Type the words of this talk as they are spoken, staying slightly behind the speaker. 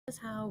is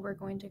how we're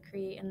going to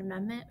create an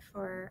amendment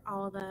for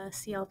all the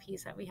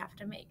CLPs that we have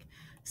to make.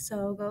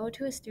 So go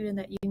to a student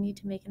that you need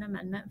to make an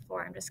amendment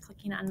for. I'm just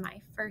clicking on my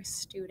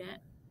first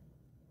student,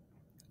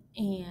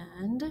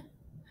 and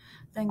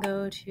then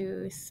go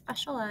to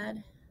Special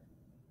Ed,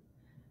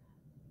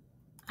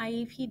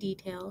 IEP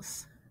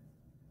details,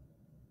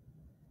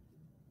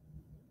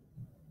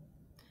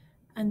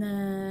 and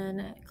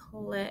then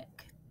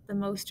click the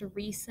most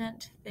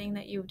recent thing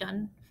that you've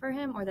done for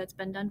him or that's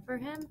been done for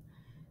him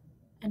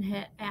and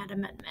hit Add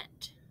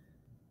Amendment.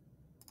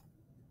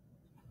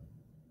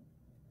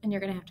 And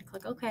you're going to have to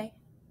click OK,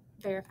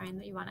 verifying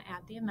that you want to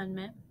add the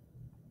amendment.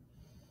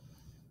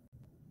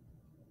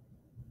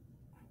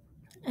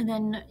 And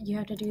then you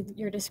have to do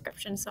your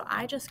description. So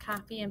I just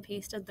copy and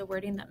pasted the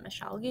wording that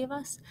Michelle gave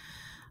us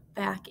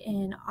back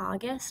in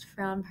August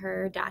from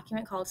her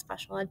document called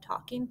Special Ed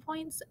Talking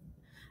Points.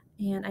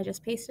 And I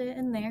just pasted it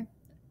in there.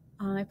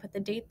 I put the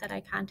date that I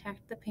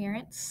contacted the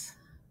parents.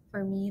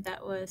 For me,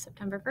 that was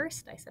September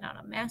 1st. I sent out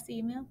a mass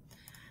email.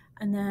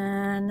 And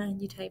then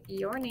you type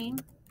your name.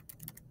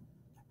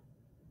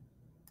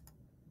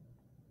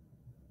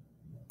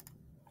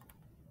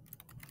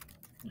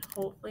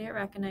 Hopefully it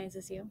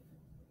recognizes you.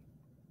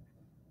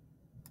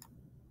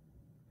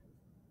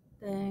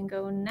 Then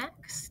go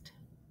next.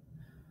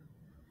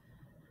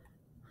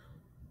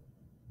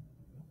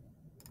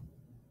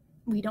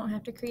 We don't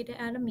have to create it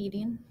at a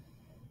meeting.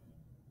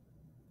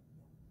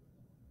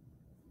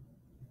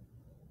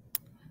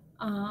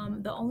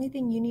 The only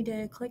thing you need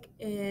to click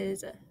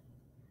is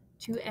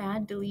to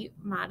add, delete,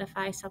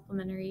 modify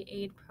supplementary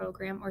aid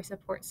program or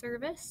support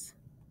service.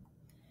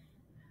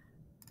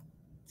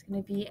 It's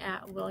going to be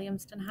at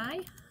Williamston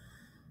High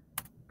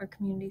or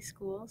community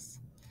schools.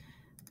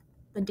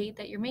 The date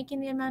that you're making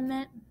the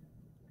amendment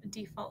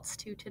defaults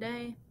to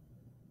today.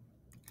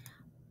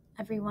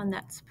 Everyone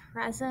that's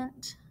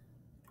present.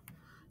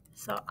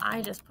 So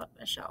I just put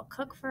Michelle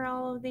Cook for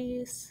all of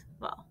these.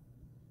 Well,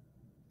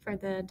 for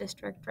the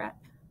district rep.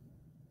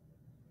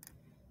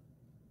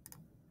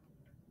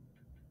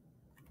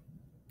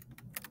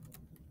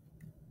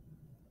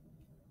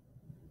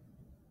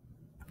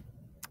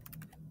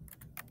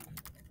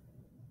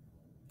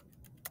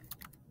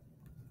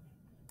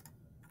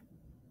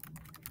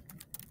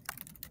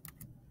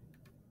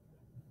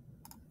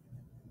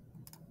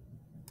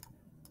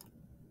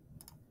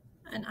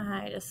 And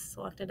I just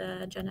selected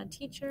a gen ed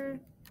teacher.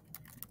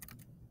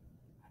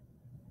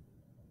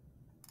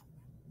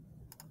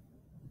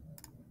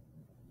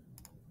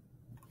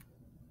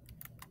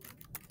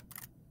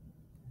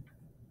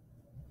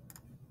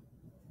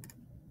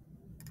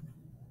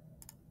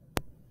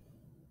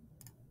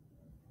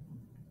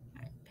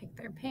 All right, pick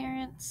their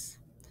parents.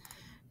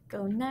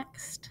 Go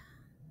next.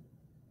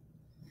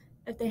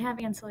 If they have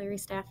ancillary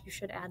staff, you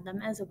should add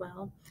them as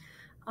well.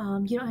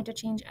 You don't have to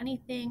change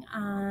anything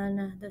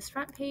on this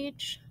front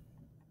page.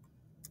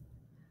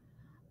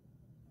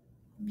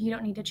 You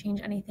don't need to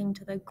change anything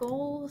to the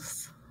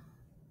goals.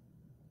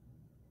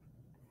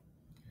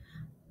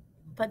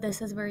 But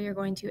this is where you're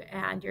going to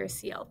add your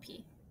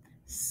CLP.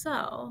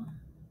 So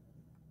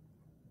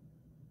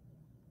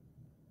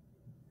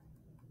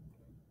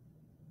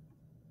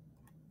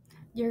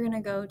you're going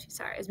to go to,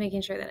 sorry, I was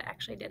making sure that it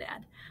actually did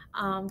add.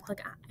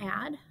 Click on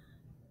Add.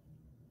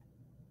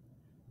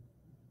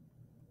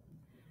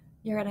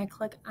 You're going to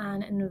click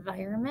on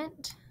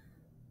Environment.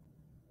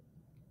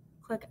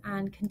 Click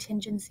on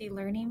Contingency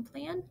Learning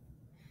Plan.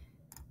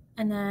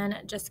 And then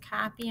just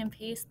copy and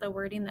paste the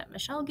wording that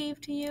Michelle gave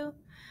to you.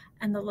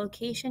 And the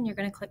location, you're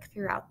going to click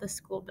throughout the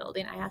school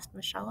building. I asked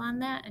Michelle on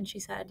that, and she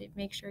said,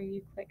 make sure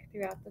you click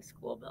throughout the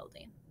school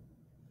building.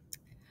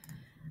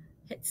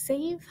 Hit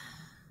Save.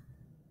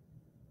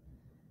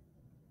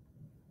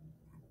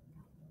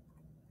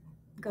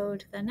 Go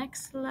to the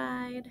next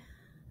slide.